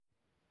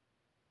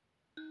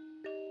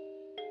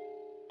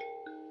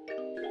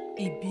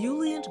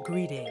Ebullient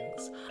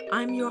greetings.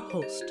 I'm your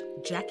host,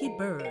 Jackie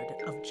Bird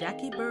of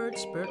Jackie Bird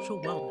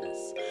Spiritual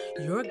Wellness,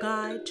 your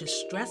guide to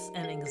stress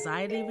and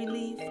anxiety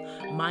relief,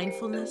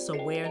 mindfulness,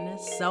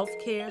 awareness,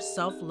 self-care,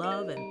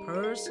 self-love, and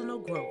personal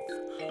growth.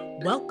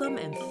 Welcome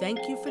and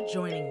thank you for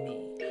joining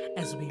me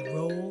as we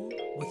roll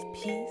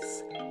with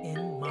peace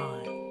in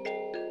mind.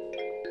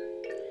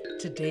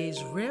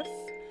 Today's riff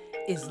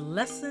is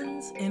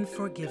Lessons in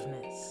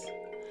Forgiveness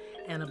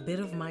and a bit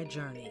of my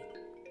journey.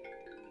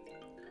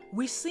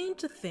 We seem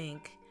to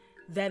think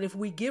that if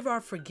we give our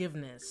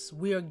forgiveness,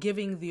 we are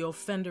giving the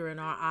offender in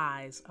our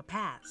eyes a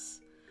pass.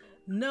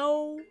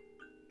 No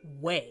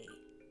way.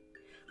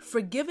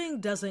 Forgiving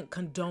doesn't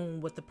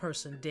condone what the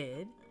person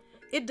did.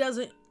 It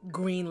doesn't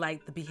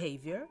greenlight the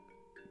behavior.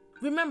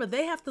 Remember,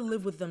 they have to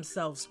live with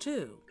themselves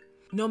too.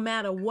 No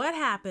matter what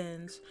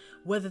happens,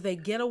 whether they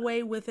get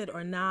away with it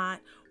or not,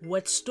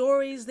 what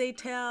stories they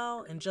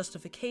tell in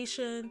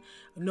justification,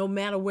 no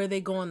matter where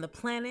they go on the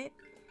planet,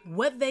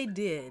 what they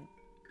did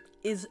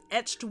is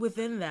etched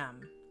within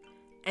them,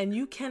 and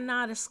you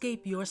cannot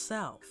escape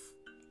yourself.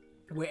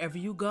 Wherever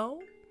you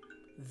go,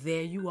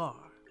 there you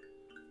are.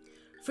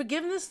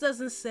 Forgiveness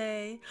doesn't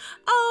say,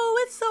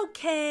 "Oh, it's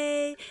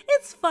okay.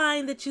 It's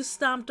fine that you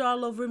stomped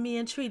all over me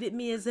and treated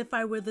me as if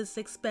I were this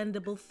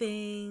expendable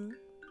thing."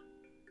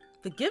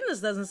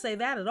 Forgiveness doesn't say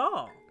that at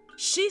all.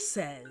 She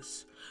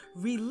says,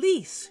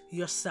 release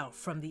yourself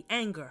from the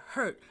anger,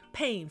 hurt,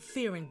 pain,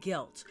 fear, and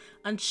guilt.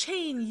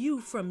 Unchain you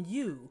from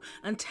you.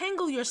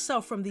 Untangle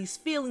yourself from these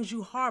feelings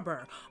you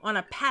harbor on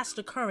a past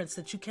occurrence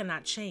that you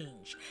cannot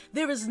change.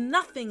 There is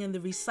nothing in the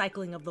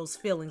recycling of those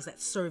feelings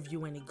that serve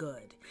you any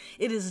good.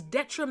 It is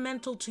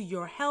detrimental to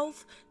your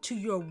health, to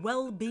your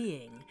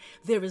well-being.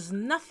 There is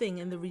nothing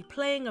in the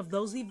replaying of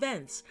those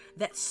events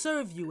that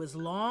serve you as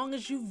long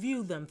as you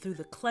view them through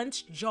the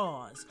clenched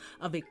jaws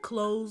of a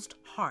closed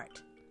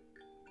heart.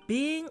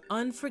 Being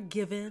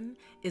unforgiven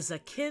is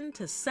akin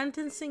to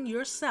sentencing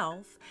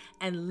yourself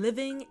and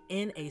living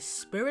in a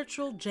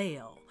spiritual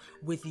jail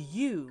with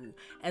you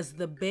as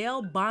the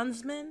bail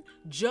bondsman,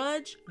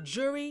 judge,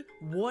 jury,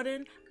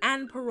 warden,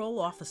 and parole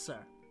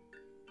officer.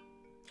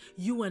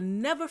 You are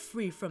never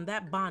free from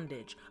that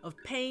bondage of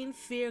pain,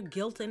 fear,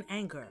 guilt, and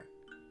anger.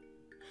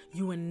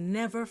 You are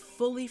never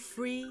fully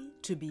free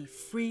to be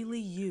freely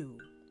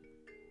you.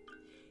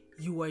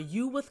 You are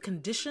you with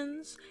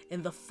conditions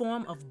in the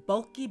form of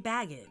bulky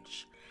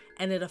baggage,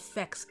 and it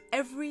affects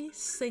every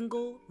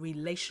single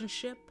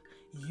relationship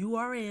you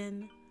are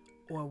in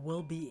or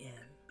will be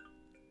in.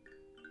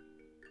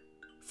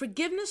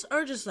 Forgiveness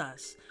urges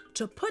us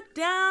to put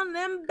down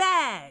them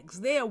bags.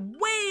 They're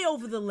way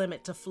over the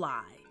limit to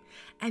fly,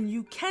 and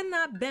you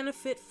cannot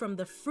benefit from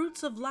the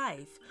fruits of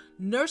life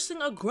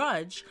nursing a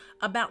grudge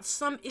about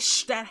some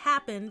ish that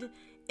happened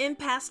in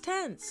past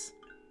tense.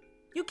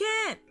 You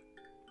can't.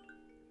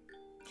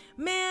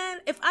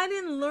 Man, if I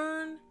didn't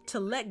learn to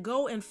let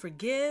go and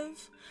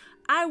forgive,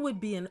 I would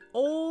be an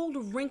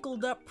old,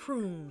 wrinkled up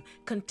prune,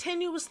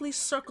 continuously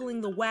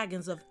circling the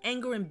wagons of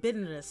anger and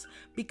bitterness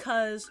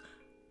because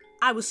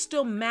I was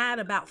still mad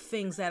about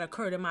things that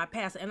occurred in my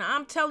past. And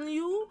I'm telling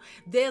you,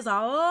 there's a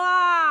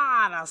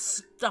lot of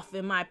stuff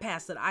in my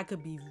past that I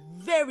could be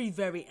very,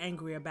 very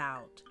angry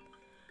about.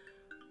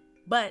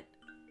 But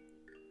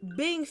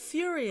being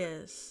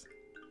furious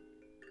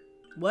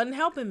wasn't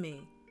helping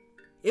me.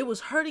 It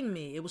was hurting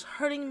me. It was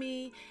hurting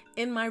me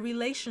in my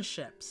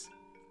relationships.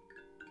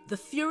 The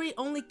fury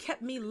only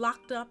kept me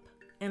locked up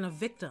and a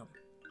victim.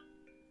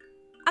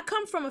 I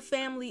come from a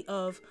family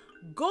of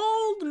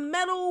gold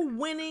medal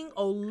winning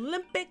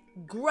Olympic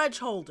grudge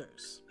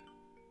holders.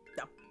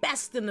 The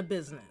best in the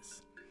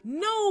business.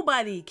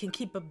 Nobody can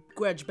keep a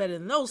grudge better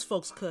than those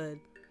folks could.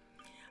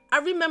 I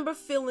remember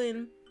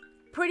feeling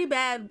pretty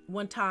bad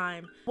one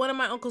time. One of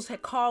my uncles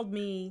had called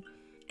me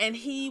and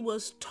he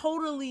was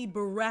totally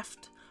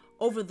bereft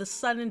over the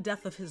sudden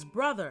death of his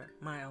brother,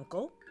 my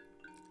uncle.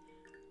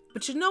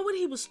 But you know what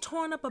he was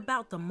torn up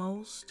about the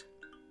most?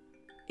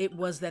 It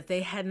was that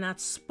they had not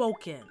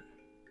spoken.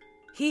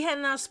 He had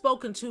not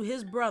spoken to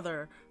his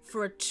brother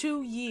for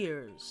 2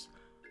 years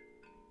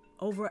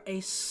over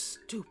a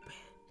stupid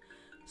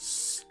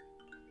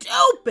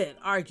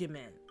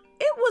argument.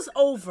 It was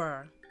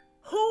over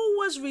who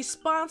was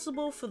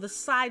responsible for the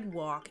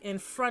sidewalk in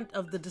front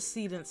of the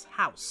decedent's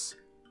house.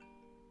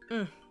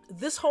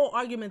 This whole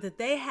argument that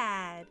they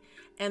had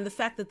and the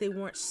fact that they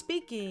weren't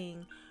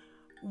speaking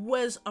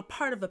was a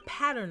part of a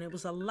pattern. It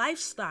was a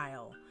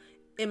lifestyle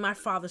in my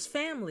father's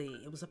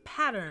family. It was a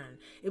pattern.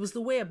 It was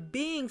the way of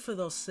being for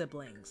those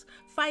siblings.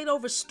 Fight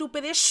over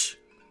stupid-ish,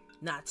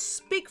 not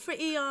speak for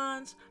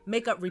eons,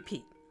 make up,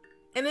 repeat.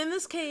 And in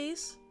this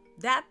case,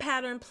 that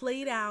pattern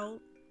played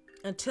out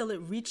until it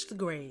reached the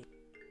grave.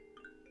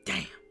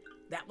 Damn,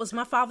 that was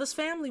my father's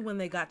family when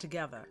they got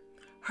together.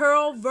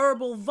 Hurl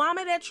verbal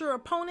vomit at your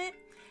opponent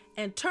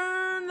and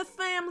turn the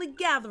family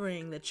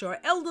gathering that your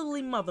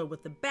elderly mother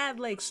with the bad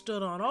leg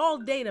stood on all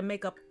day to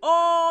make up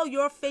all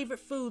your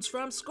favorite foods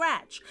from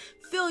scratch.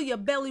 Fill your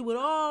belly with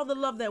all the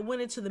love that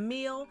went into the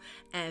meal,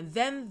 and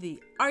then the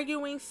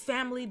arguing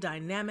family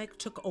dynamic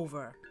took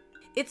over.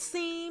 It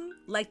seemed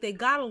like they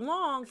got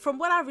along. From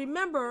what I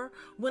remember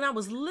when I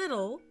was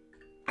little,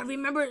 I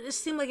remember it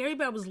seemed like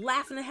everybody was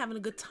laughing and having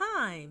a good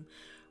time.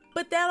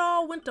 But that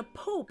all went to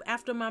poop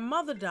after my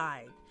mother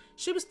died.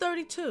 She was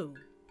 32.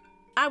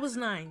 I was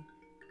 9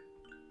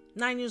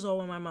 years old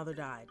when my mother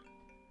died.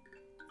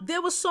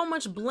 There was so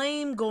much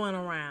blame going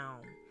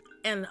around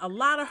and a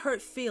lot of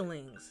hurt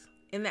feelings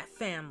in that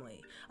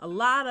family. A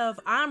lot of,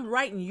 I'm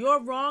right and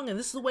you're wrong, and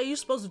this is the way you're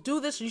supposed to do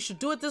this, and you should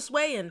do it this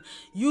way, and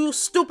you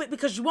stupid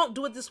because you won't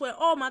do it this way.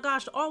 Oh my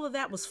gosh, all of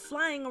that was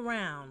flying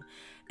around.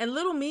 And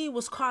little me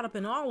was caught up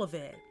in all of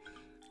it.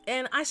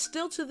 And I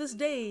still to this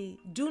day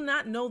do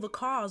not know the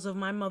cause of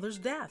my mother's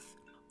death.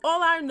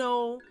 All I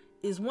know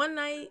is one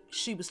night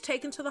she was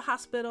taken to the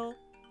hospital.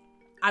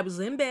 I was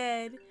in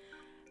bed.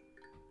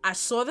 I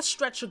saw the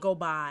stretcher go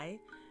by.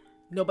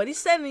 Nobody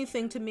said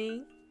anything to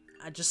me.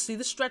 I just see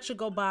the stretcher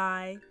go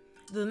by.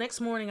 The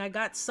next morning, I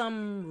got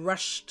some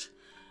rushed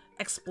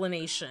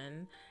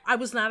explanation. I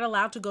was not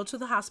allowed to go to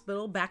the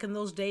hospital. Back in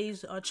those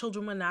days,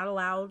 children were not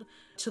allowed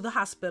to the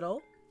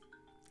hospital.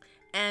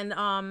 And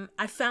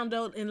I found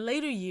out in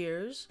later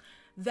years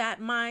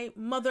that my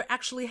mother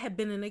actually had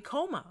been in a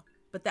coma,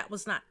 but that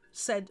was not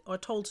said or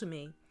told to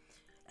me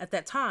at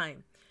that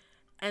time.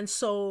 And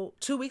so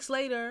 2 weeks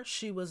later,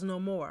 she was no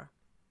more.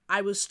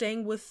 I was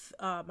staying with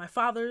my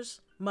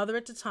father's mother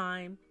at the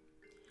time.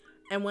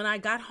 And when I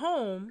got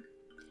home,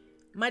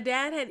 my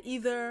dad had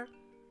either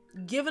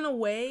given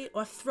away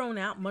or thrown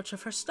out much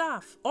of her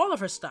stuff, all of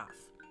her stuff.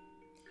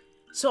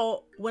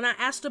 So when I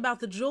asked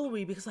about the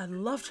jewelry, because I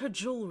loved her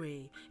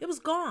jewelry, it was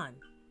gone.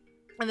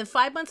 And then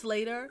 5 months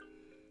later,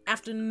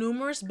 after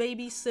numerous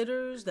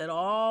babysitters that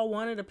all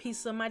wanted a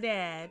piece of my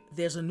dad,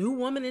 there's a new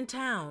woman in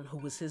town who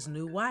was his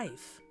new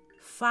wife.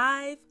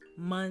 5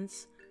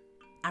 months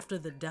after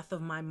the death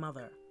of my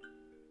mother,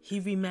 he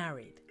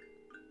remarried.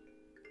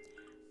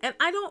 And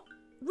I don't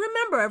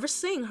remember ever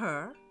seeing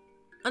her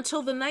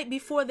until the night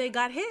before they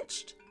got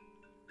hitched.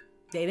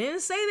 They didn't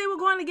say they were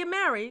going to get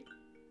married.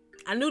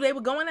 I knew they were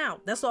going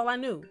out. That's all I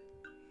knew.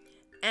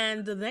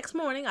 And the next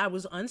morning, I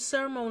was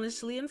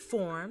unceremoniously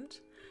informed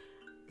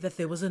that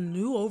there was a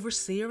new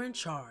overseer in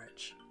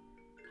charge.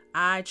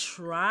 I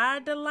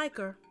tried to like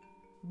her,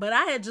 but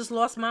I had just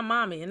lost my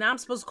mommy, and now I'm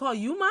supposed to call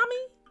you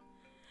mommy?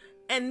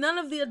 And none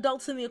of the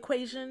adults in the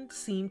equation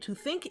seemed to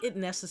think it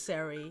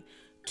necessary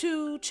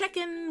to check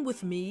in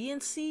with me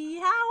and see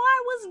how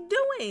I was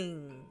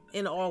doing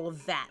in all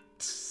of that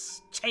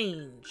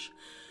change.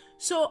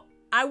 So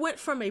I went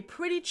from a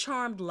pretty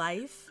charmed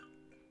life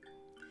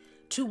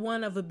to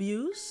one of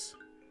abuse,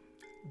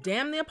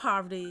 damn near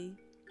poverty,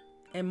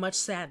 and much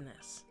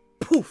sadness.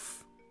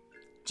 Poof!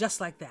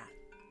 Just like that.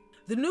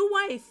 The new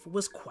wife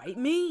was quite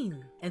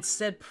mean and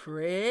said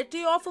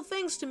pretty awful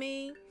things to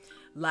me.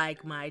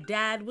 Like my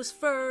dad was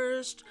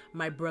first,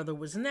 my brother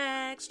was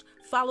next,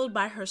 followed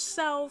by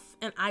herself,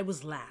 and I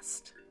was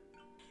last.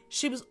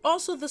 She was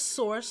also the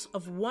source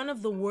of one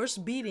of the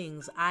worst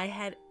beatings I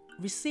had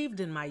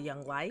received in my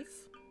young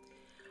life.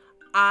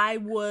 I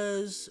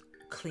was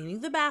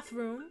cleaning the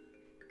bathroom,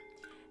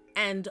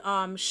 and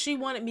she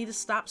wanted me to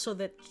stop so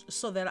that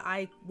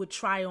I would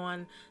try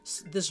on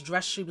this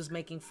dress she was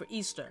making for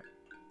Easter.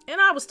 And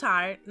I was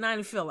tired, and I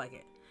didn't feel like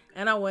it.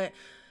 And I went...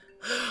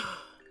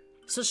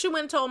 So she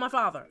went and told my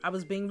father I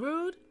was being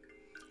rude,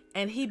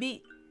 and he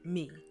beat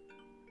me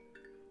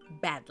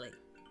badly.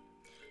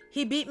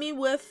 He beat me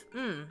with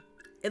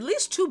at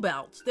least 2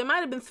 belts. There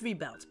might have been 3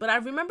 belts, but I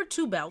remember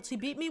 2 belts. He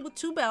beat me with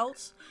 2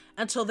 belts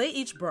until they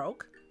each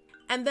broke.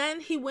 And then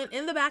he went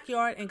in the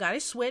backyard and got a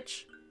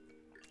switch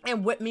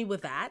and whipped me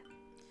with that.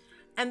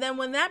 And then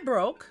when that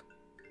broke,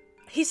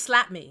 he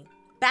slapped me,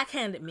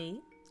 backhanded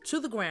me to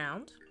the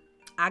ground.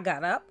 I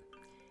got up.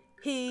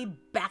 He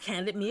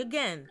backhanded me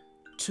again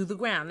to the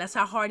ground. That's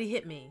how hard he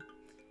hit me.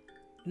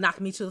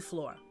 Knocked me to the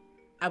floor.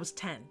 I was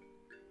 10.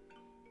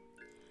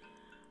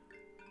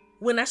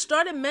 When I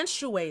started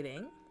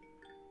menstruating,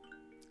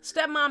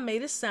 stepmom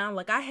made it sound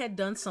like I had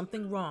done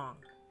something wrong.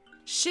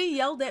 She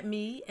yelled at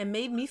me and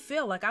made me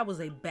feel like I was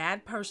a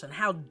bad person.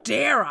 How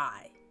dare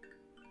I?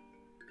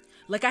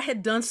 Like I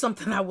had done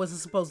something I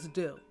wasn't supposed to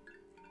do.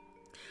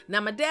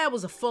 Now, my dad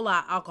was a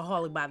full-out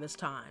alcoholic by this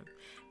time,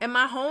 and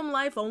my home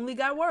life only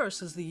got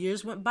worse as the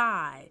years went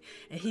by,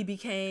 and he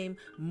became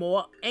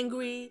more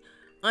angry,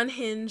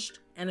 unhinged,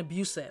 and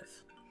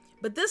abusive.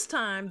 But this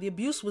time, the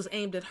abuse was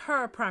aimed at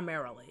her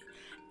primarily,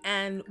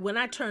 and when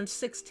I turned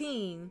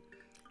 16,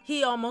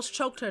 he almost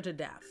choked her to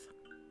death.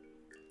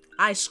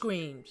 I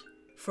screamed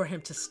for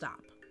him to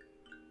stop,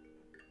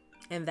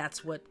 and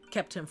that's what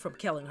kept him from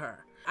killing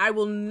her. I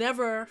will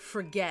never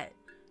forget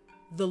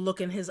the look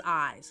in his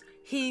eyes.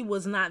 He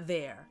was not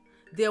there.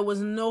 There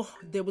was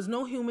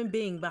no human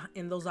being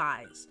in those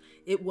eyes.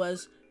 It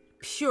was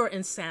pure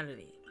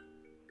insanity.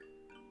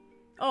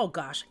 Oh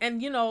gosh.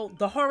 And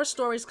the horror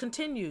stories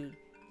continued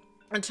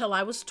until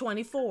I was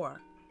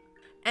 24.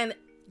 And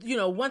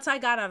once I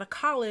got out of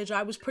college,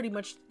 I was pretty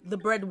much the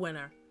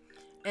breadwinner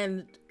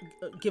and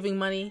giving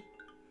money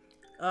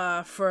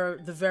for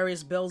the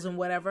various bills and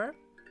whatever.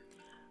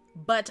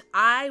 But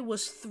I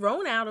was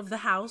thrown out of the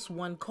house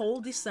one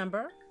cold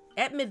December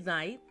at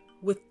midnight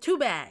with 2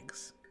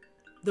 bags.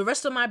 The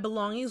rest of my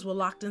belongings were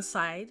locked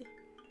inside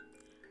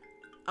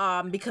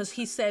because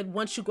he said,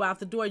 once you go out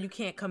the door, you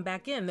can't come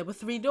back in. There were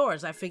 3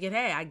 doors. I figured,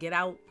 hey, I get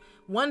out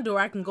one door,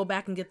 I can go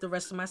back and get the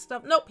rest of my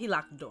stuff. Nope, he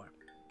locked the door.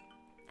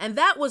 And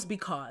that was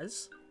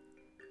because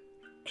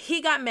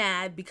he got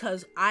mad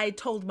because I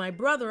told my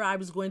brother I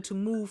was going to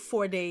move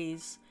 4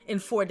 days in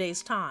 4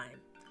 days' time.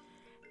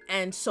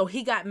 And so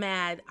he got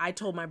mad. I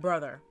told my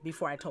brother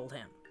before I told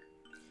him.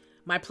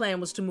 My plan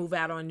was to move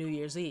out on New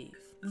Year's Eve.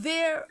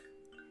 There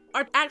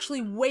are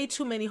actually way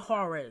too many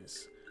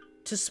horrors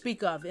to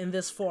speak of in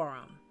this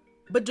forum.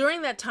 But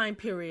during that time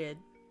period,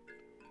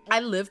 I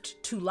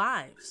lived 2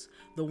 lives.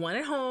 The one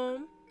at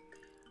home,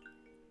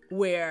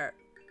 where,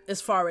 as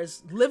far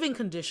as living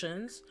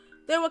conditions,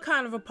 they were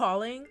kind of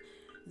appalling.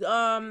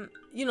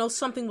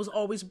 Something was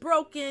always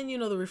broken,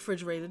 the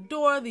refrigerator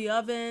door, the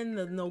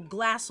oven, no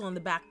glass on the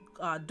back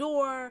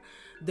door.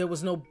 There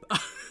was no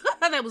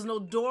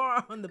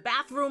door on the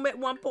bathroom at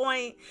one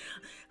point.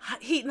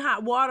 Heat and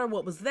hot water,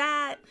 what was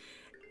that?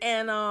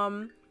 And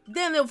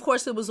then, of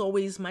course, it was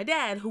always my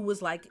dad, who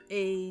was like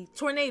a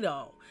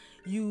tornado.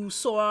 You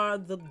saw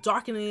the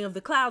darkening of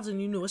the clouds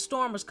and you knew a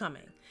storm was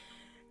coming.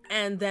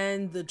 And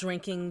then the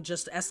drinking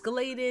just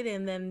escalated,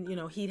 and then,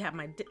 he'd have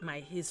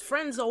his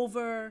friends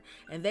over,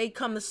 and they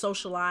come to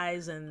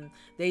socialize, and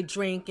they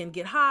drink and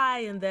get high,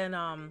 and then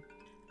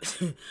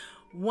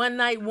one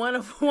night one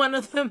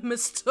of them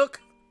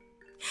mistook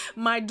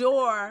my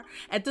door.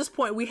 At this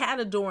point, we had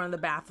a door in the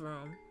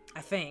bathroom, I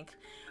think,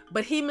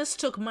 but he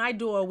mistook my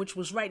door, which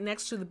was right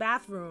next to the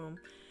bathroom.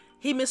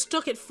 He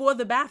mistook it for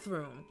the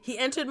bathroom. He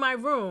entered my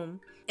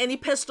room, and he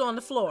pissed on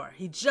the floor.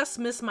 He just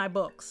missed my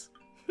books.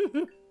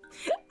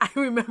 I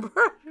remember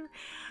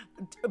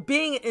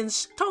being in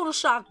total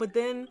shock, but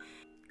then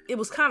it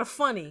was kind of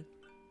funny.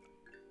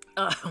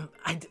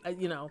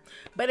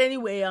 But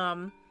anyway,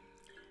 and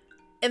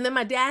then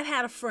my dad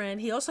had a friend.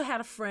 He also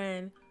had a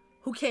friend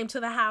who came to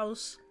the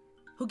house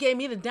who gave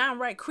me the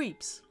downright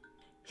creeps.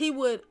 He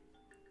would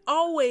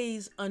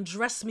always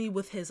undress me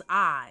with his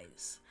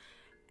eyes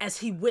as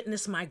he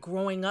witnessed my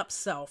growing up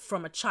self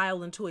from a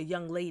child into a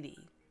young lady.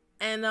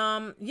 And,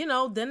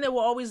 then there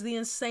were always the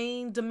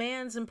insane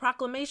demands and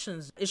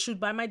proclamations issued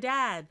by my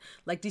dad,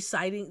 like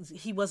deciding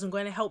he wasn't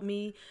going to help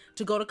me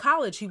to go to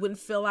college. He wouldn't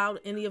fill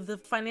out any of the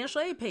financial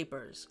aid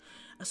papers.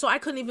 So I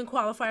couldn't even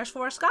qualify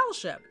for a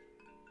scholarship.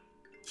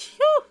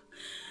 Phew.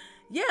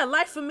 Yeah,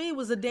 life for me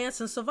was a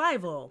dance and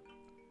survival.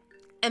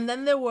 And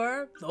then there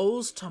were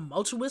those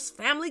tumultuous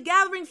family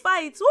gathering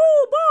fights.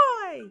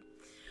 Oh, boy!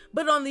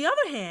 But on the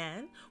other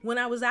hand, when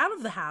I was out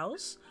of the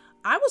house,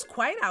 I was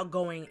quite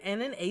outgoing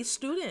and an A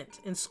student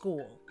in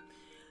school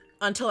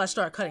until I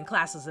started cutting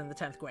classes in the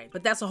 10th grade.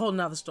 But that's a whole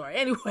nother story.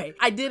 Anyway,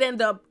 I did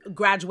end up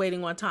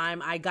graduating on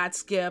time. I got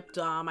skipped.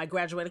 I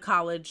graduated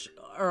college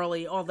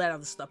early, all that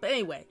other stuff. But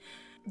anyway,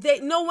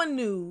 no one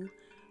knew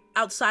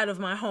outside of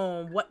my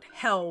home what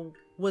hell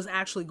was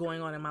actually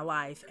going on in my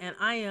life. And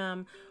I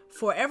am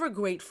forever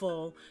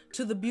grateful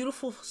to the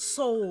beautiful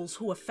souls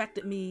who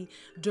affected me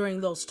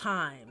during those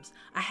times.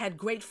 I had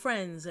great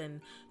friends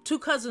and 2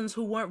 cousins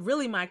who weren't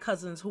really my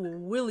cousins, who were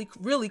really,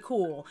 really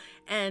cool.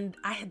 And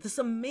I had this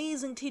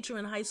amazing teacher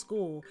in high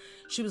school.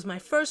 She was my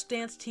first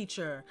dance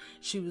teacher.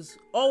 She'll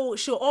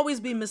always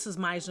be Mrs.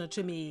 Meisner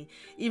to me,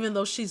 even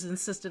though she's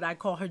insisted I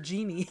call her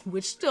Jeannie,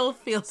 which still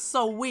feels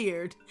so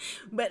weird.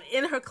 But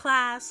in her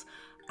class,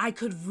 I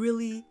could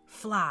really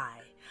fly.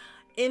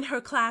 In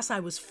her class, I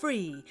was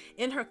free.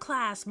 In her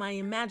class, my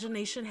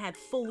imagination had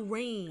full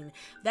reign.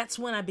 That's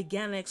when I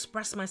began to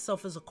express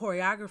myself as a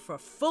choreographer,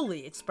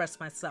 fully express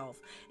myself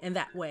in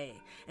that way.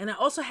 And I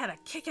also had a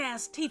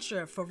kick-ass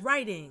teacher for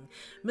writing,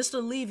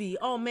 Mr. Levy.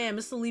 Oh man,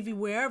 Mr. Levy,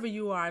 wherever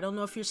you are, I don't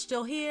know if you're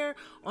still here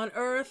on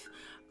earth.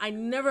 I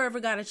never ever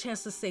got a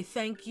chance to say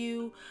thank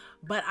you,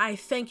 but I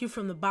thank you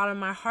from the bottom of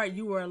my heart.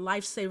 You were a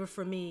lifesaver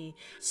for me.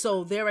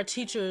 So there are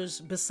teachers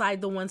beside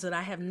the ones that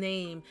I have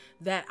named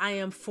that I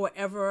am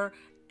forever,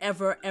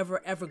 ever, ever,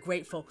 ever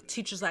grateful.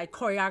 Teachers like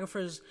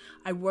choreographers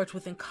I worked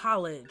with in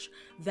college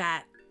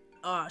that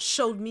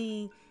showed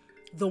me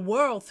the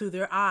world through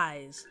their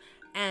eyes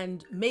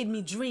and made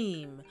me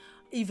dream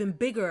even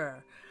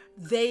bigger.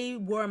 They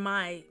were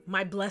my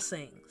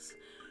blessings.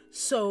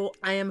 So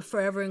I am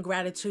forever in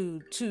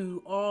gratitude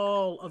to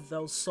all of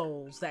those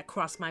souls that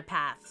crossed my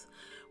path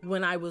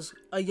when I was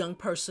a young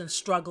person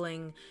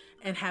struggling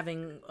and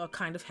having a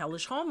kind of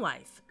hellish home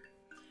life.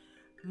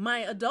 My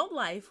adult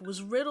life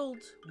was riddled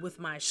with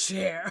my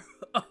share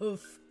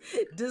of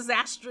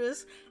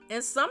disastrous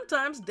and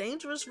sometimes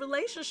dangerous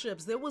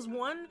relationships. There was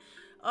one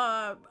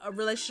a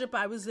relationship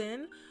I was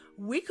in.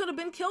 We could have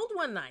been killed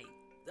one night.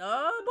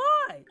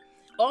 Oh boy.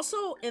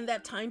 Also in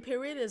that time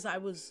period, as I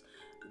was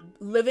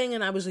living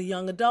and I was a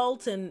young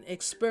adult and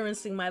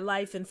experiencing my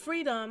life in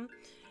freedom,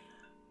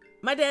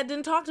 my dad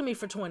didn't talk to me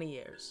for 20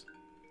 years.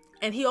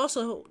 And he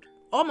also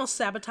almost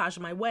sabotaged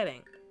my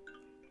wedding.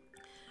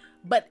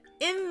 But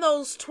in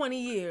those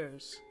 20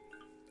 years,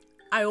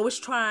 I always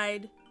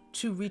tried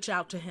to reach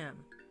out to him.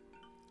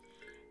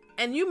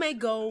 And you may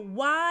go,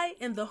 why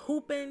in the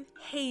hoopin'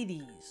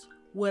 Hades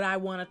would I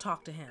want to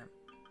talk to him?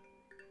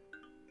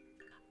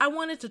 I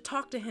wanted to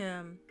talk to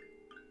him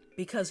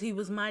because he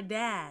was my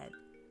dad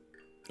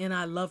and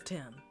I loved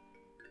him.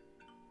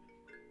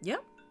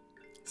 Yep,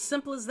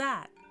 simple as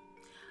that.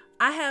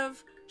 I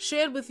have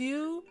shared with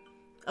you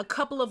a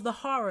couple of the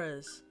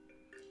horrors,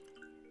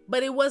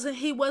 but he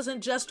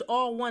wasn't just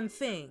all one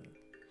thing.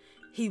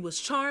 He was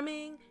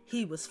charming,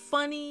 he was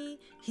funny,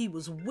 he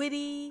was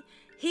witty,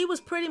 he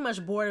was pretty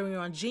much bordering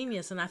on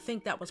genius, and I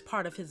think that was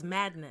part of his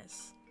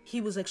madness.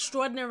 He was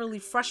extraordinarily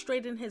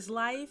frustrated in his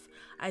life.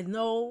 I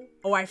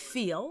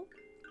feel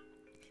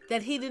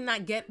that he did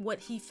not get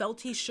what he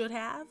felt he should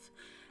have,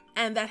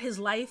 and that his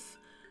life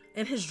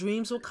and his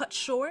dreams were cut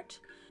short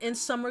in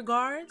some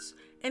regards.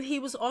 And he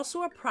was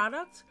also a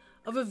product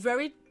of a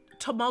very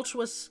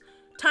tumultuous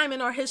time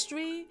in our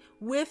history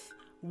with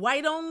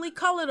white only,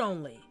 colored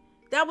only.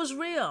 That was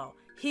real.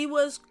 He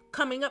was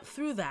coming up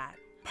through that.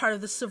 Part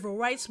of the civil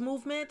rights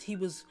movement. He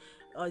was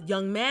a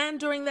young man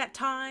during that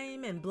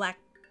time, and Black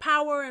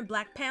Power and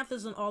Black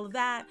Panthers and all of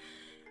that.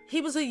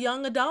 He was a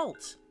young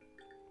adult.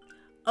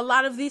 A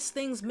lot of these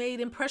things made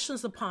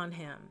impressions upon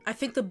him. I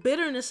think the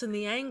bitterness and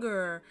the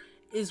anger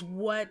is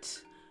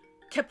what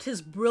kept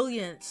his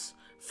brilliance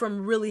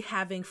from really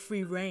having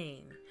free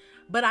reign.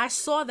 But I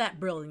saw that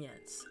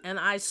brilliance, and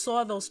I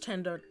saw those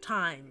tender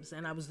times,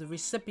 and I was the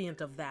recipient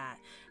of that.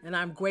 And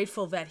I'm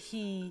grateful that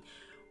he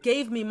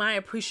gave me my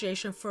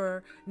appreciation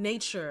for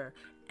nature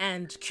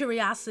and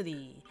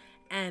curiosity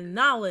and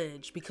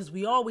knowledge, because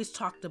we always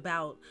talked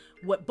about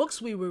what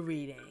books we were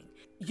reading,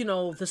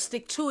 the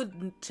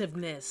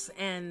stick-to-itiveness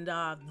and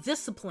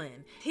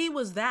discipline. He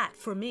was that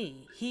for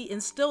me. He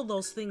instilled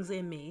those things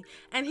in me,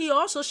 and he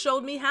also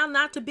showed me how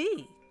not to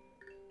be.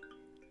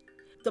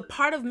 The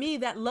part of me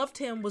that loved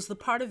him was the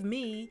part of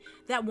me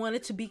that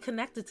wanted to be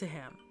connected to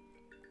him.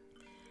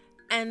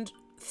 And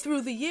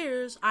through the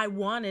years, I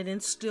wanted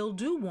and still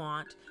do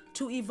want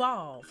to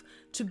evolve,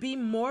 to be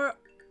more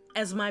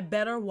as my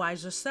better,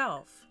 wiser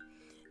self.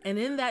 And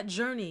in that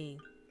journey,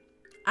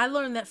 I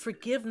learned that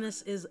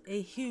forgiveness is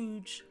a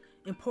huge,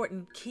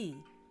 important key.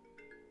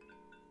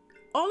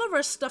 All of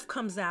our stuff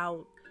comes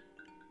out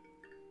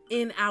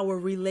in our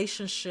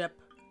relationship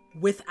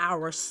with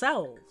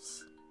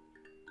ourselves.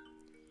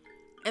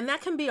 And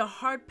that can be a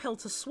hard pill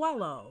to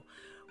swallow.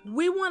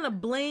 We want to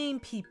blame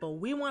people.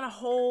 We want to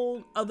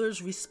hold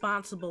others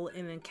responsible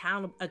and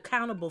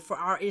accountable for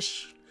our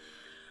ish.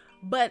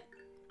 But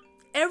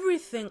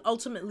everything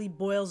ultimately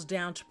boils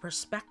down to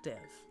perspective.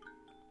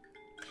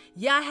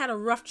 Yeah, I had a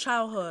rough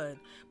childhood,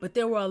 but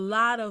there were a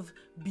lot of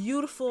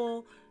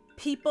beautiful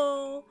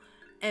people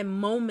and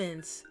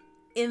moments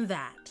in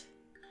that.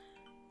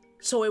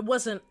 So it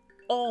wasn't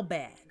all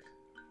bad.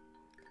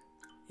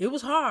 It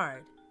was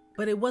hard,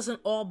 but it wasn't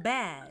all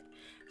bad.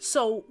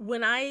 So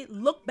when I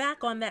look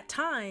back on that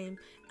time,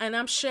 and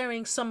I'm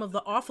sharing some of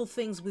the awful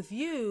things with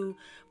you,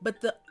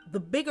 but the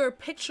bigger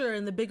picture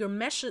and the bigger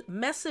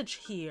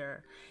message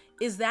here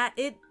is that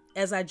it,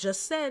 as I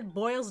just said,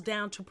 boils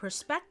down to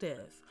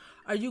perspective.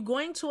 Are you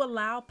going to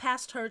allow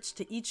past hurts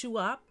to eat you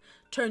up,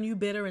 turn you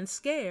bitter and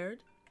scared?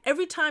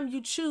 Every time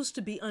you choose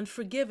to be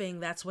unforgiving,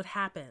 that's what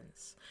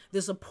happens.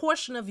 There's a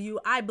portion of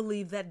you, I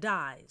believe, that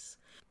dies.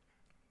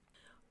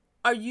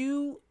 Are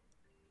you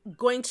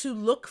going to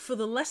look for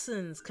the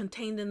lessons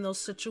contained in those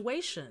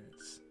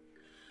situations?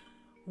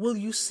 Will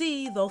you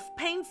see, though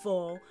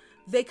painful,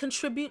 they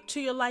contribute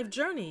to your life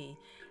journey?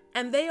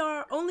 And they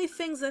are only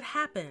things that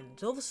happened.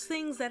 Those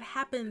things that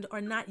happened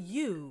are not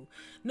you.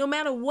 No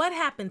matter what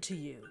happened to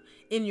you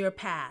in your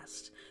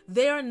past,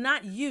 they are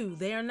not you.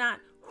 They are not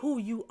who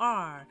you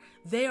are.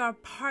 They are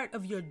part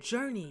of your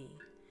journey.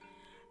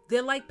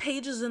 They're like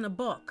pages in a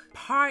book,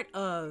 part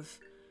of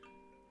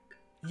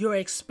your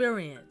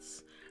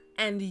experience.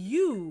 And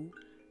you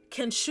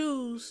can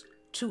choose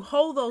to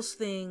hold those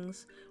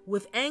things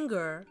with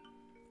anger,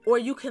 or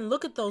you can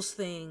look at those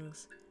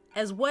things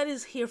as what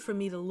is here for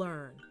me to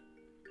learn.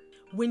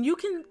 When you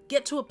can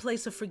get to a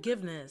place of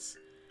forgiveness,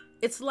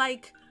 it's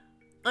like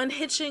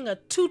unhitching a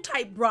too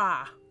tight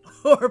bra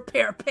or a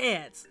pair of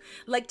pants,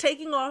 like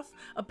taking off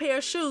a pair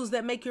of shoes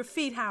that make your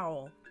feet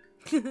howl.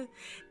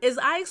 As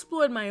I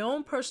explored my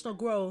own personal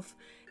growth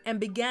and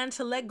began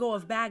to let go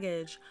of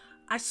baggage,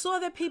 I saw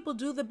that people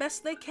do the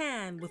best they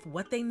can with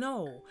what they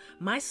know,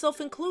 myself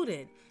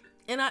included.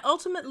 And I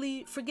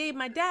ultimately forgave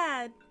my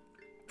dad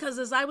because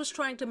as I was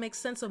trying to make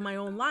sense of my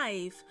own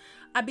life,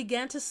 I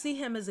began to see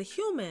him as a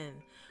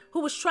human who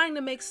was trying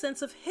to make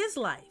sense of his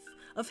life,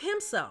 of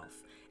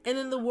himself, and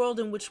in the world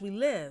in which we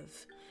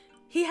live.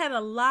 He had a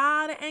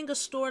lot of anger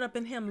stored up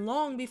in him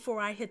long before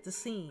I hit the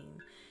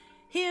scene.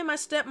 He and my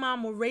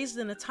stepmom were raised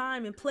in a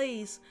time and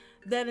place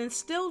that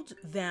instilled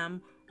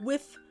them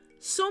with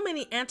so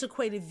many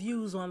antiquated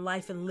views on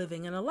life and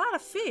living and a lot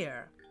of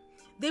fear.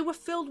 They were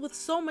filled with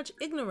so much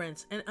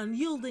ignorance and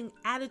unyielding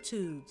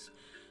attitudes.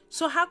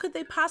 So how could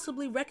they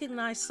possibly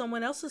recognize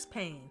someone else's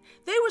pain?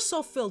 They were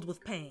so filled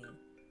with pain.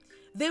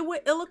 They were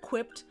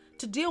ill-equipped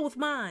to deal with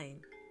mine.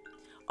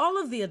 All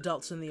of the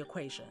adults in the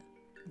equation.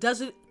 Does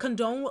it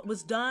condone what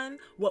was done,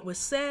 what was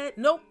said?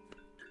 Nope.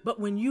 But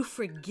when you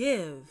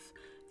forgive,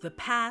 the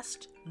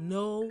past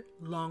no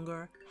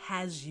longer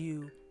has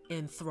you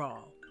in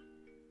thrall.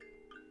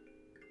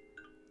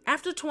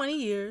 After 20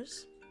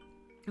 years,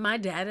 my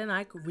dad and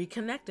I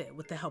reconnected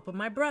with the help of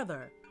my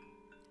brother,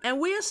 and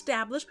we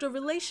established a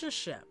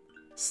relationship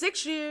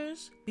 6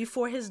 years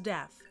before his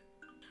death.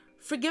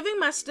 Forgiving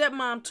my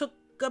stepmom took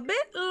a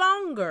bit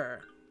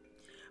longer,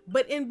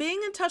 but in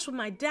being in touch with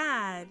my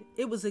dad,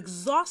 it was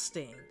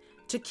exhausting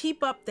to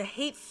keep up the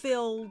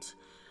hate-filled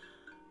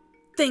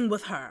thing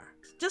with her.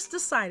 Just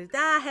decided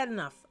that I had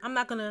enough. I'm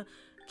not going to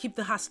keep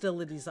the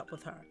hostilities up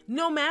with her.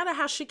 No matter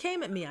how she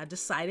came at me, I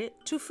decided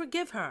to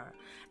forgive her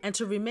and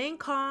to remain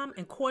calm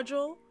and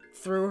cordial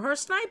through her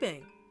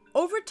sniping.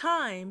 Over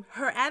time,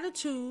 her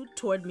attitude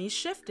toward me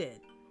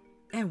shifted,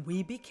 and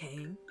we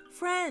became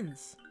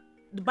friends.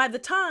 By the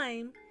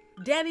time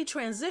Daddy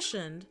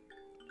transitioned,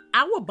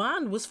 our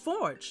bond was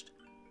forged.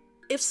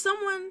 If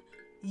someone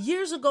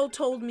years ago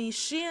told me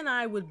she and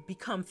I would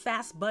become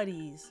fast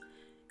buddies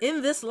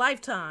in this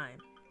lifetime,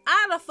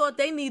 I'd have thought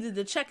they needed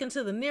to check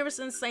into the nearest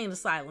insane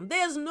asylum.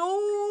 There's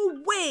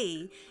no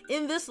way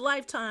in this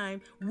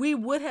lifetime we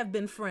would have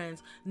been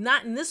friends.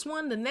 Not in this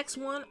one, the next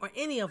one, or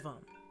any of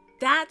them.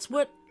 That's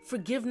what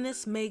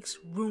forgiveness makes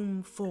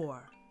room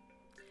for.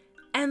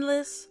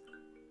 Endless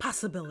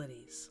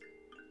possibilities.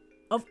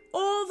 Of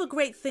all the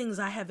great things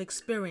I have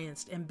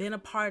experienced and been a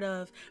part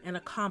of and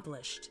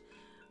accomplished,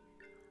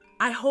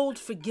 I hold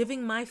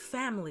forgiving my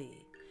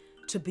family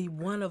to be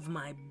one of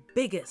my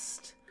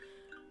biggest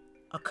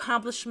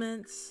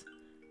accomplishments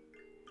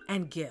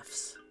and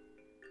gifts.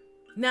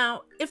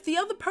 Now, if the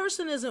other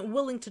person isn't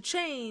willing to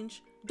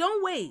change,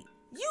 don't wait.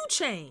 You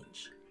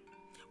change.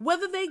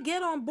 Whether they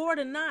get on board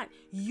or not,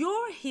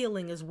 your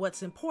healing is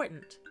what's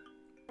important.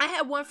 I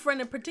had one friend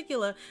in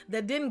particular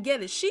that didn't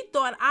get it. She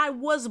thought I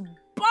was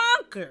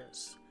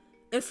bonkers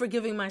in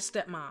forgiving my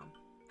stepmom.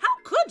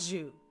 How could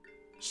you?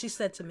 She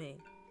said to me.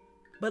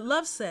 But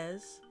love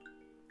says,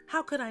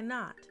 how could I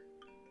not?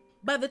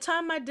 By the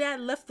time my dad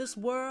left this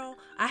world,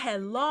 I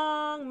had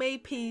long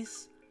made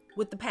peace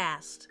with the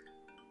past.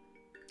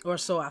 Or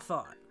so I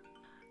thought.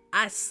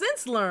 I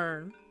since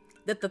learned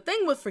that the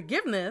thing with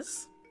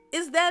forgiveness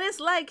is that it's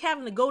like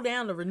having to go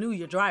down to renew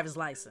your driver's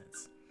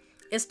license.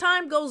 As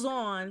time goes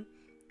on,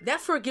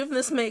 that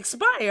forgiveness may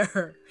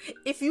expire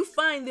if you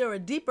find there are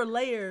deeper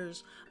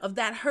layers of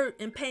that hurt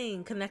and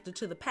pain connected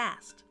to the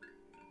past.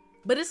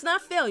 But it's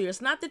not failure.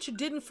 It's not that you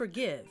didn't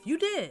forgive. You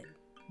did.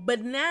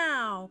 But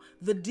now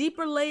the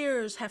deeper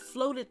layers have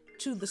floated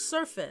to the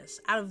surface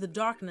out of the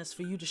darkness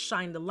for you to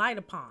shine the light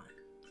upon.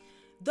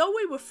 Though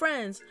we were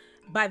friends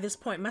by this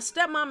point, my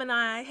stepmom and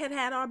I had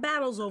had our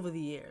battles over the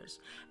years.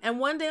 And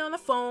one day on the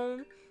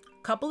phone,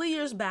 a couple of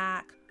years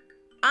back,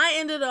 I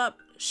ended up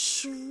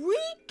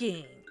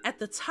shrieking at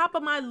the top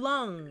of my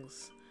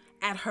lungs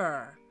at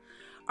her.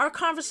 Our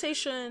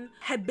conversation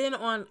had been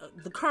on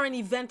the current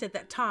event at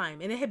that time,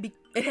 and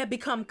it had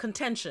become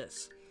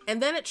contentious.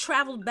 And then it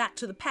traveled back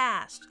to the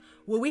past,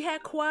 where we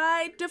had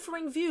quite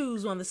differing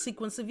views on the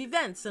sequence of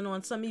events and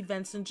on some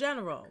events in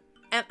general.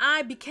 And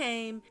I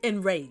became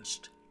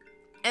enraged.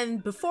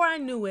 And before I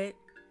knew it,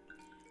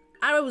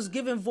 I was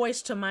giving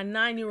voice to my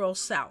 9-year-old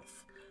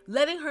self,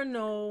 letting her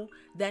know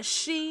that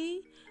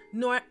she,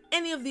 nor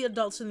any of the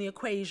adults in the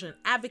equation,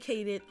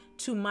 advocated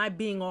to my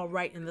being all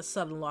right in the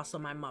sudden loss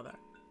of my mother.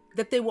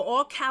 That they were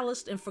all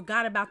calloused and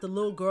forgot about the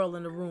little girl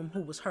in the room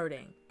who was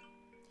hurting.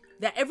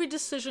 That every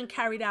decision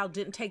carried out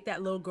didn't take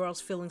that little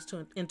girl's feelings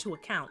into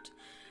account.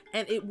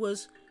 And it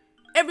was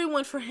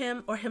everyone for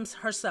him or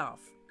herself.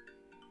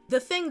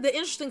 The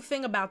interesting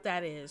thing about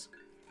that is,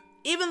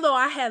 even though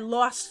I had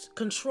lost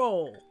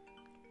control,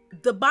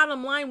 the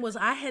bottom line was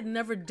I had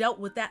never dealt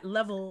with that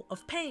level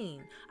of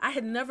pain. I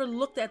had never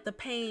looked at the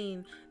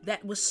pain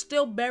that was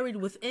still buried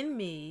within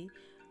me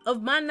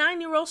of my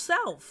 9-year-old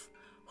self,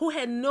 who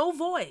had no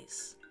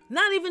voice,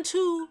 not even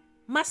to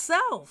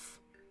myself.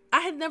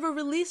 I had never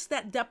released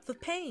that depth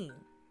of pain.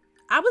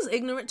 I was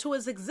ignorant to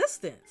its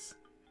existence.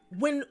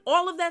 When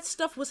all of that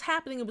stuff was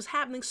happening, it was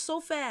happening so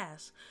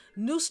fast.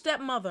 New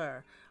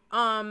stepmother,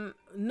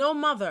 no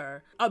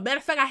mother. As a matter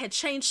of fact, I had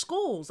changed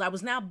schools. I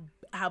was now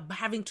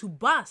having to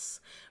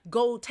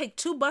go take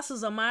 2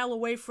 buses a mile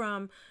away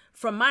from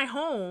my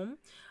home.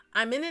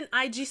 I'm in an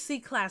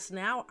IGC class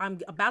now. I'm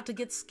about to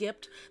get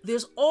skipped.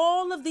 There's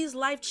all of these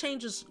life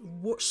changes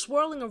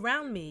swirling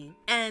around me,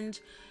 and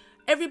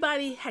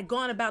everybody had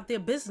gone about their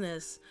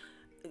business.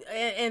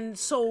 And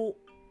so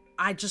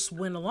I just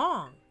went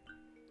along.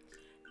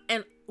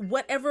 And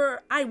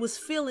whatever I was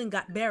feeling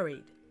got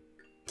buried.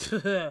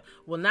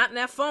 Well, not in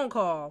that phone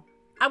call.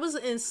 I was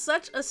in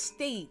such a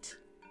state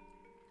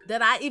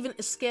that I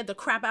even scared the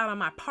crap out of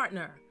my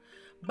partner.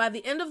 By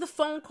the end of the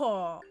phone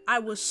call, I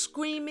was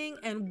screaming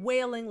and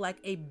wailing like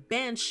a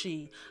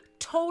banshee,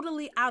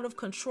 totally out of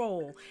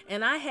control.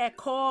 And I had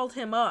called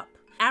him up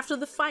after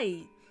the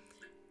fight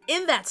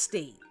in that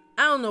state.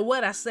 I don't know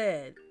what I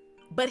said,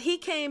 but he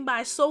came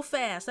by so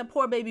fast. That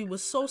poor baby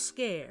was so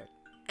scared.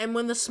 And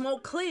when the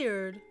smoke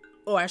cleared,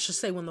 or I should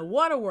say when the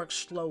waterworks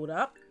slowed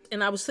up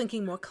and I was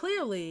thinking more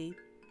clearly,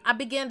 I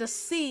began to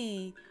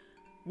see,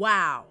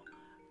 wow,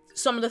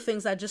 some of the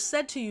things I just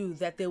said to you,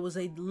 that there was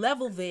a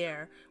level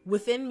there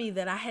within me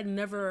that I had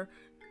never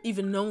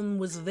even known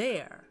was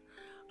there,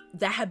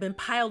 that had been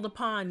piled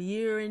upon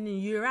year in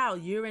and year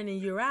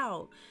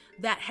out,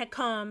 that had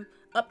come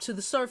up to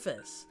the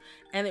surface,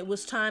 and it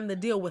was time to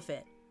deal with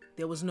it.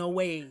 There was no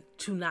way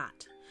to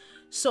not.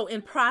 So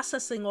in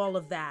processing all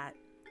of that,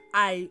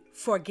 I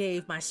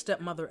forgave my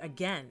stepmother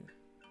again,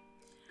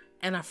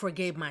 and I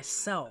forgave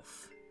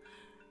myself,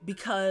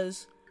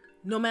 because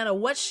no matter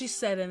what she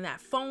said in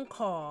that phone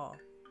call,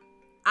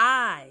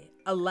 I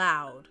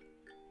allowed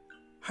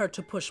her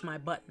to push my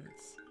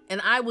buttons,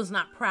 and I was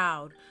not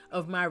proud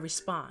of my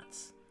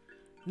response.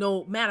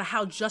 No matter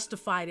how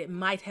justified it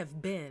might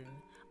have been,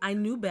 I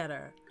knew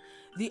better.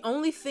 The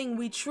only thing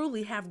we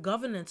truly have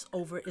governance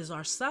over is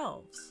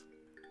ourselves.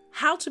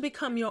 How to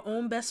become your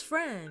own best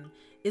friend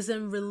is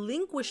in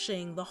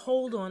relinquishing the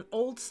hold on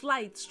old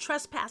slights,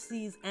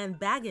 trespasses, and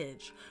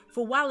baggage.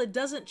 For while it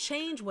doesn't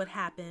change what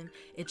happened,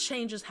 it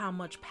changes how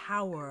much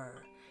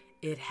power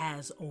it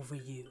has over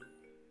you.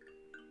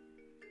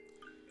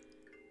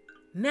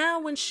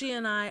 Now, when she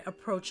and I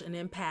approach an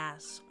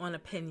impasse on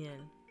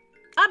opinion,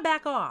 I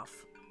back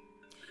off,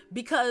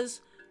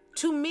 because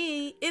to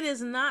me, it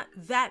is not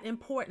that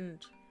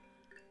important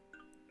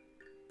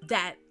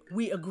that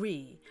we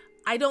agree.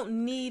 I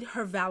don't need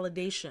her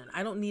validation.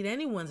 I don't need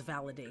anyone's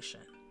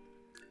validation.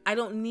 I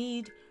don't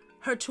need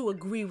her to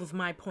agree with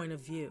my point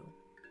of view,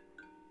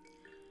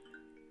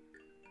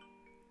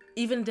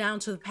 even down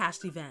to the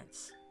past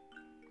events.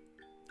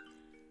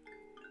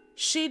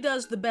 She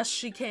does the best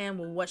she can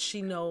with what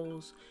she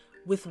knows,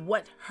 with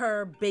what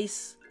her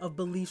base of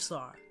beliefs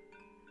are.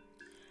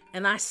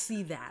 And I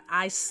see that.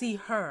 I see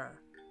her.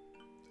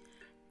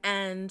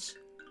 And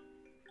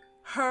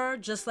her,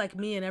 just like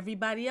me and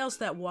everybody else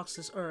that walks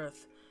this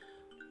earth,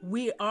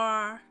 we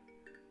are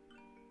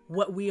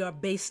what we are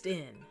based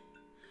in.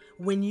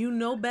 When you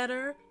know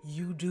better,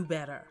 you do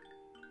better.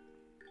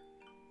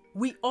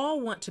 We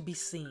all want to be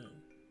seen,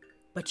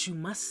 but you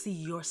must see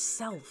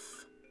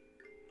yourself.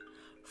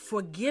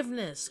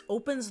 Forgiveness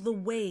opens the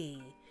way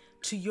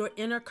to your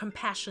inner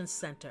compassion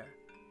center.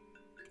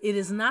 It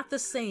is not the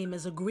same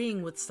as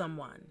agreeing with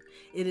someone.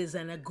 It is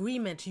an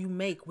agreement you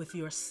make with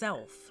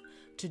yourself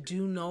to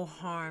do no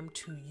harm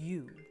to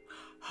you.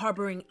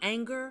 Harboring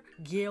anger,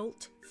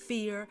 guilt,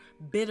 fear,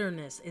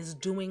 bitterness is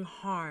doing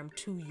harm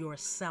to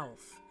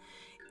yourself.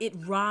 It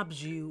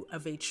robs you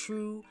of a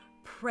true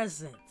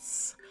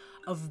presence,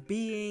 of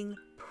being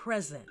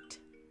present.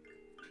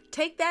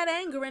 Take that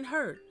anger and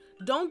hurt.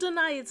 Don't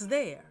deny it's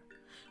there.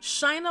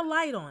 Shine a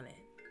light on it.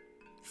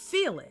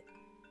 Feel it.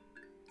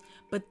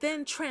 But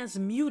then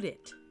transmute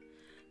it.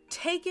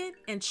 Take it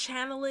and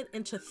channel it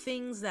into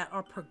things that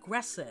are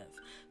progressive,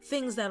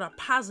 things that are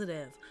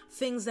positive,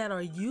 things that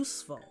are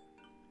useful.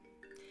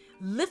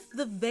 Lift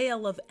the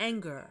veil of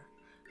anger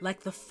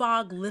like the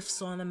fog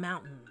lifts on a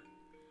mountain.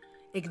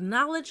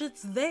 Acknowledge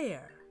it's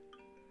there.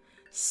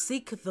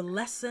 Seek the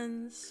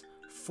lessons,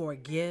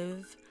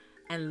 forgive,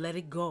 and let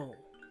it go.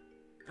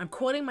 I'm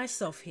quoting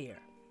myself here.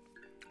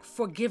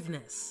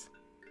 Forgiveness.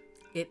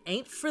 It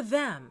ain't for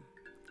them.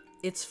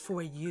 It's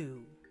for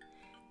you.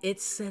 It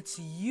sets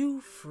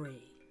you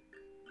free.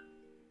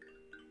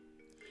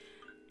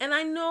 And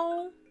I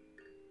know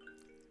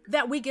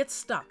that we get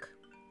stuck.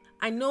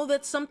 I know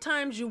that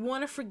sometimes you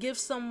want to forgive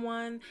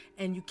someone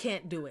and you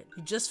can't do it.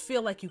 You just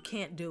feel like you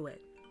can't do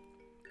it.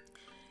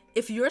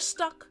 If you're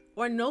stuck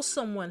or know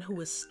someone who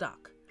is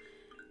stuck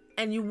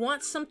and you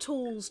want some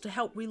tools to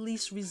help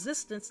release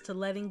resistance to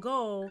letting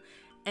go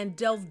and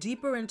delve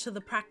deeper into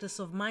the practice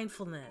of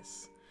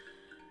mindfulness,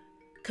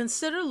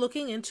 consider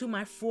looking into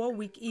my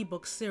 4-week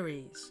ebook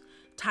series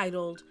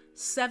titled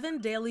 7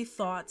 Daily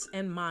Thoughts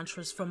and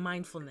Mantras for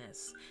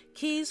Mindfulness,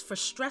 Keys for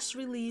Stress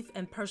Relief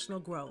and Personal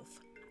Growth.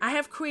 I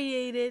have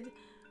created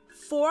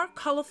 4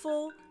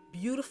 colorful,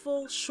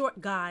 beautiful, short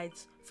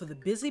guides for the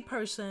busy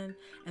person,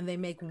 and they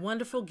make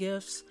wonderful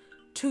gifts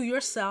to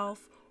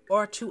yourself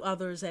or to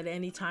others at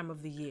any time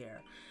of the year.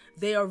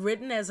 They are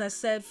written, as I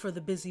said, for the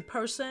busy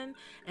person,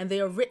 and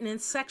they are written in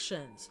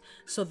sections,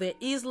 so they're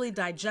easily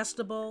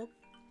digestible.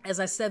 As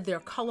I said, they're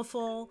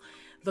colorful.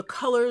 The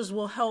colors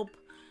will help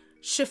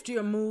shift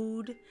your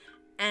mood,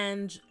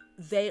 and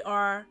they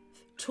are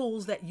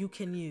tools that you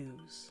can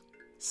use.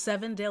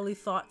 7 Daily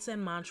Thoughts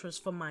and Mantras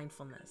for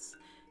Mindfulness,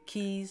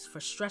 Keys for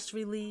Stress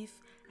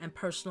Relief and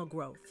Personal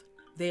Growth.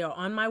 They are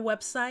on my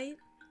website.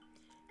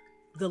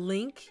 The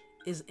link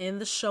is in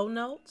the show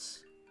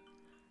notes,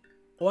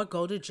 or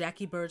go to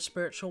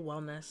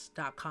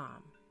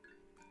JackieBirdSpiritualWellness.com.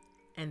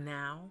 And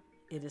now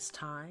it is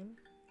time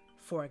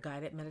for a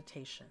guided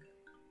meditation.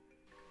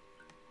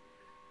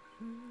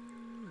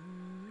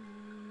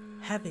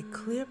 Have a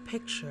clear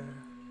picture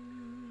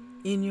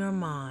in your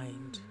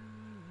mind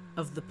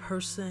of the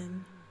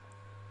person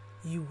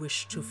you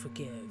wish to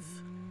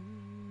forgive.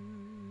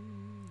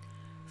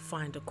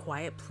 Find a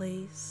quiet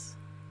place,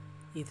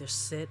 either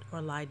sit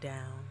or lie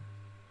down,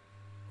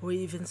 or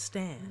even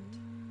stand.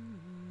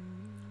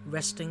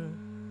 resting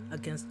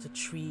against a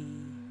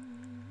tree,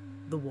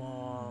 the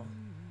wall,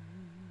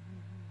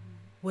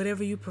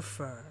 whatever you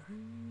prefer.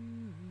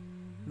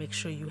 Make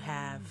sure you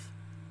have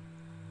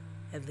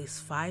at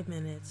least 5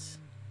 minutes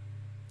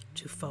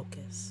to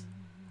focus.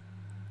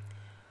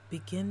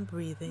 Begin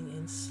breathing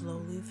in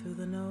slowly through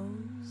the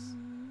nose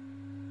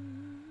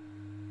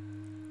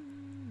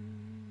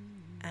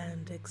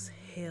and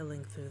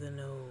exhaling through the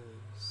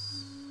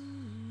nose.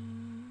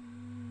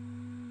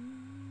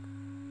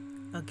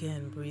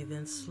 Again, breathe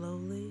in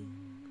slowly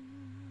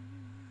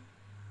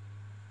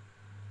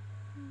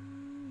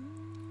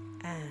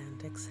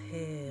and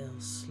exhale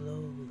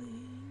slowly.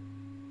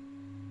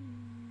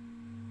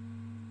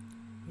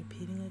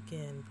 Repeating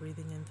again,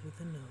 breathing in through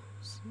the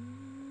nose.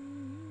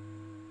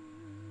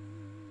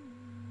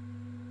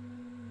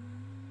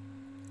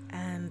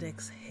 And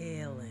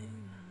exhaling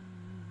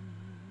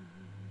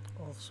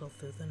also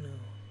through the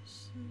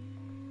nose.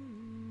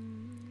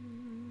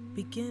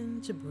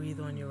 Begin to breathe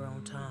on your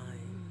own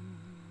time.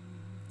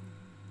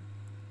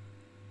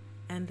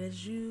 And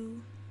as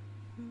you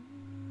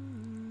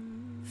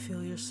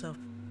feel yourself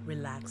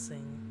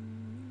relaxing,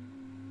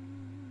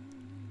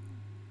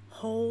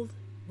 hold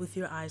with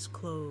your eyes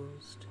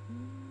closed,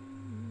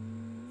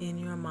 in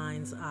your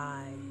mind's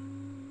eye,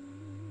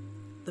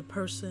 the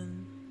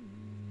person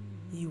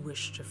you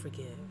wish to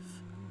forgive,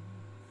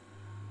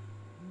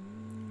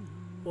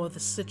 or the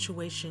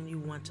situation you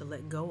want to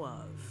let go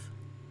of,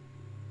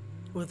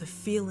 or the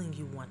feeling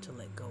you want to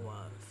let go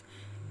of,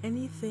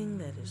 anything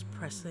that is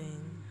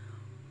pressing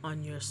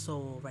on your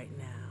soul right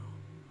now.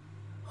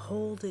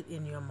 Hold it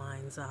in your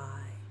mind's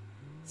eye.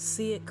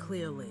 See it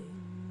clearly.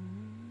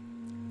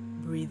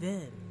 Breathe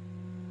in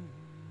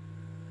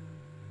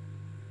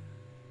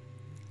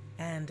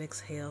and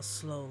exhale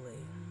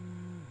slowly.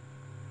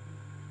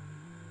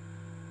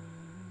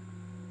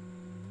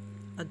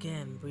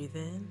 Again, breathe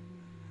in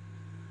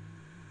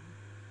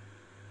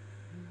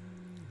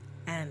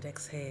and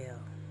exhale.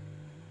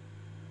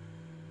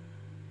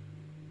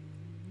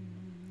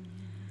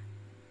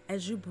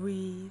 As you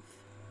breathe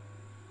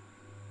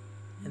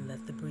and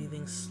let the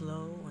breathing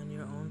slow on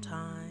your own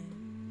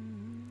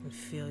time and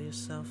feel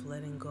yourself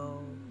letting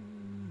go,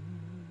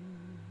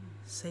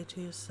 say to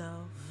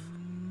yourself,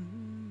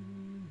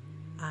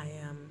 I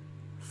am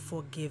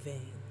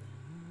forgiving.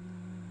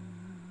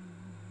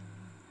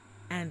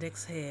 And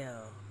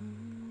exhale.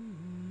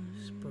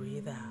 Just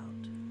breathe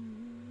out.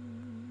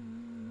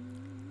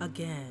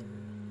 Again,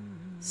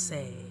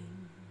 say,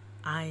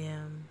 I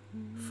am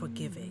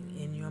forgiving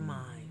in your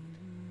mind.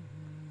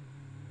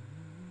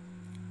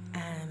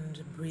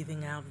 And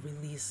breathing out,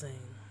 releasing.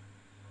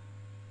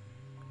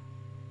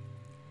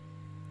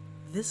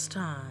 This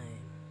time,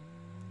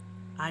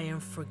 I am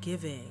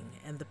forgiving,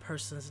 and the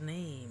person's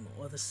name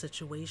or the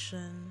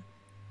situation,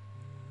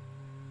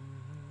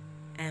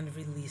 and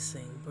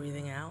releasing,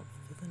 breathing out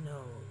through the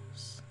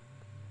nose.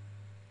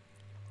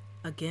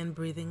 Again,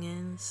 breathing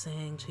in,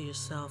 saying to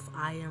yourself,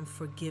 I am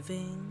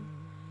forgiving,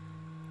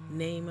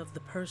 name of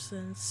the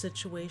person,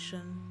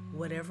 situation,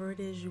 whatever it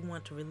is you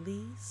want to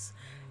release,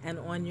 and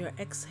on your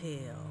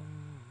exhale,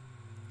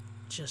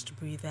 just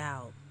breathe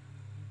out.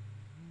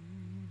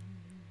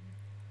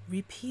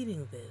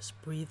 Repeating this,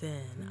 breathe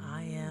in,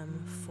 I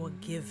am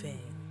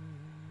forgiving,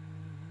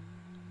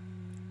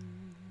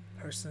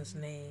 person's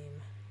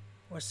name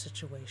or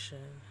situation,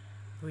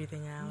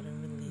 breathing out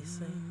and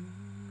releasing.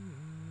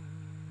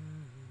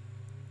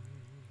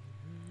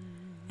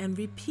 And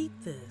repeat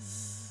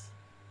this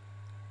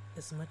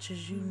as much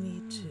as you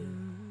need to.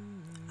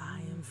 I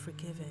am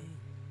forgiving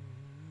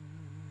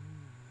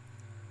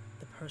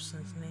the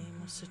person's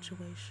name or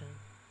situation.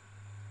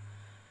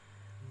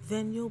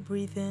 Then you'll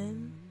breathe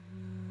in,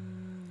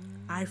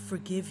 I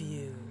forgive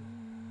you.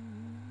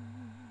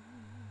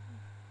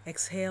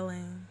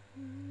 Exhaling,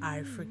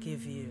 I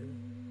forgive you.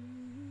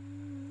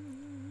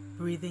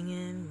 Breathing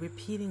in,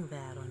 repeating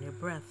that on your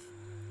breath,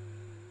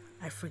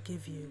 I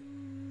forgive you.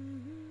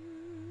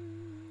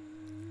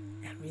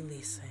 And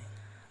releasing,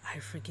 I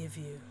forgive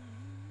you.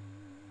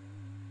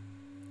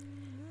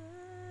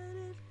 Let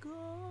it go.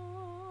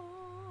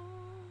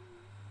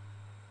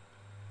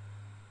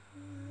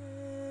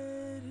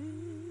 Let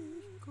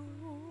it go.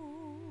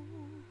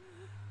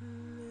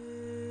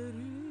 Let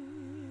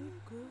it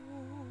go.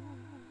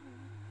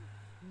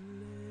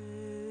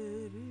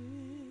 Let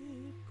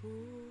it go.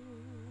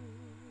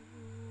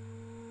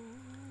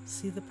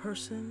 See the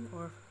person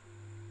or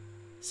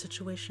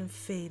situation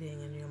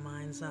fading in your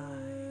mind's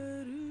eye.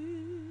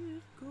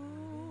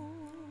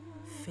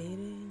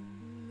 Fading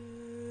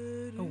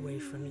away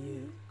from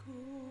you.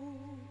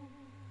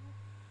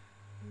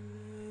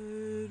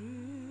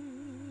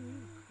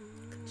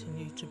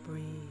 Continue to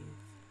breathe.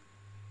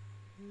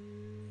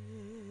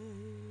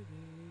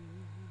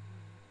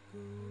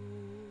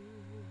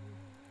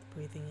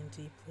 Breathing in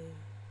deeply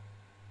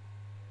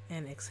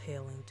and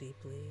exhaling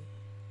deeply.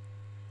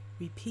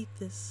 Repeat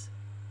this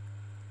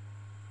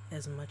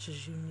as much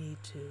as you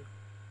need to.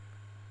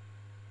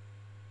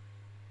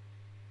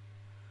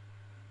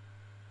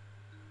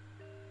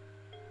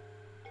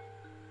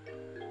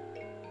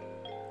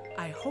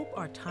 I hope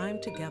our time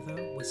together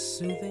was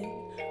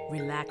soothing,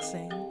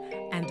 relaxing,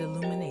 and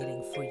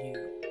illuminating for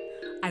you.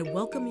 I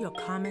welcome your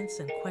comments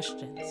and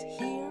questions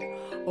here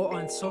or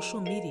on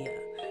social media.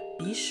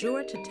 Be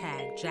sure to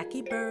tag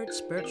Jackie Bird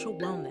Spiritual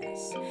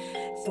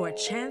Wellness for a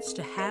chance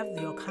to have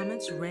your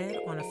comments read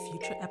on a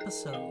future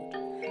episode.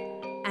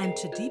 And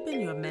to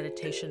deepen your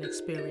meditation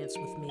experience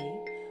with me,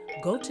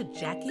 go to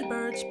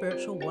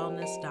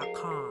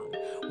JackieBirdSpiritualWellness.com,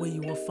 where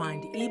you will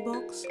find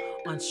ebooks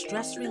on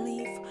stress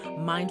relief,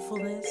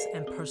 mindfulness,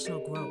 and personal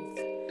growth.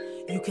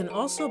 You can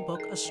also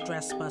book a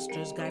Stress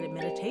Busters guided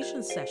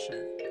meditation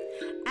session.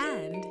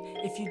 And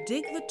if you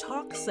dig the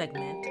talk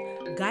segment,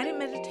 guided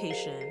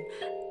meditation,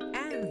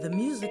 and the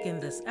music in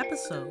this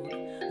episode,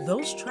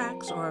 those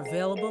tracks are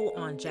available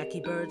on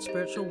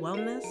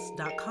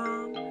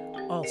JackieBirdSpiritualWellness.com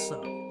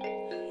also.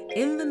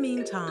 In the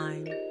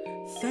meantime,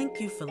 thank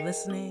you for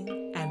listening,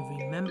 and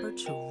remember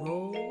to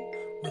roll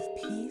with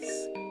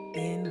peace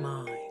in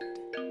mind.